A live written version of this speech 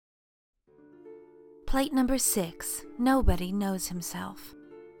Plate number 6, Nobody Knows Himself.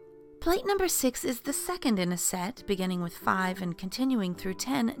 Plate number 6 is the second in a set, beginning with 5 and continuing through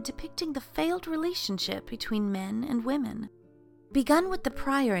 10, depicting the failed relationship between men and women. Begun with the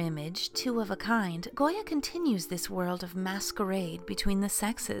prior image, Two of a Kind, Goya continues this world of masquerade between the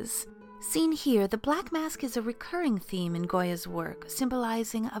sexes. Seen here, the black mask is a recurring theme in Goya's work,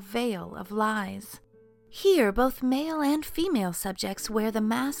 symbolizing a veil of lies. Here, both male and female subjects wear the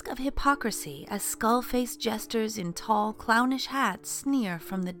mask of hypocrisy as skull-faced jesters in tall, clownish hats sneer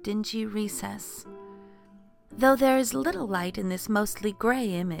from the dingy recess. Though there is little light in this mostly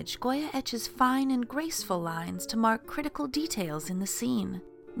gray image, Goya etches fine and graceful lines to mark critical details in the scene.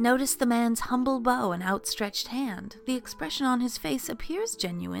 Notice the man's humble bow and outstretched hand. The expression on his face appears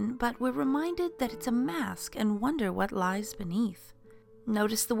genuine, but we're reminded that it's a mask and wonder what lies beneath.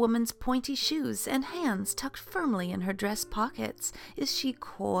 Notice the woman's pointy shoes and hands tucked firmly in her dress pockets. Is she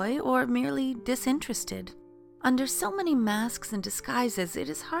coy or merely disinterested? Under so many masks and disguises, it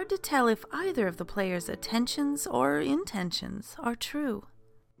is hard to tell if either of the player's attentions or intentions are true.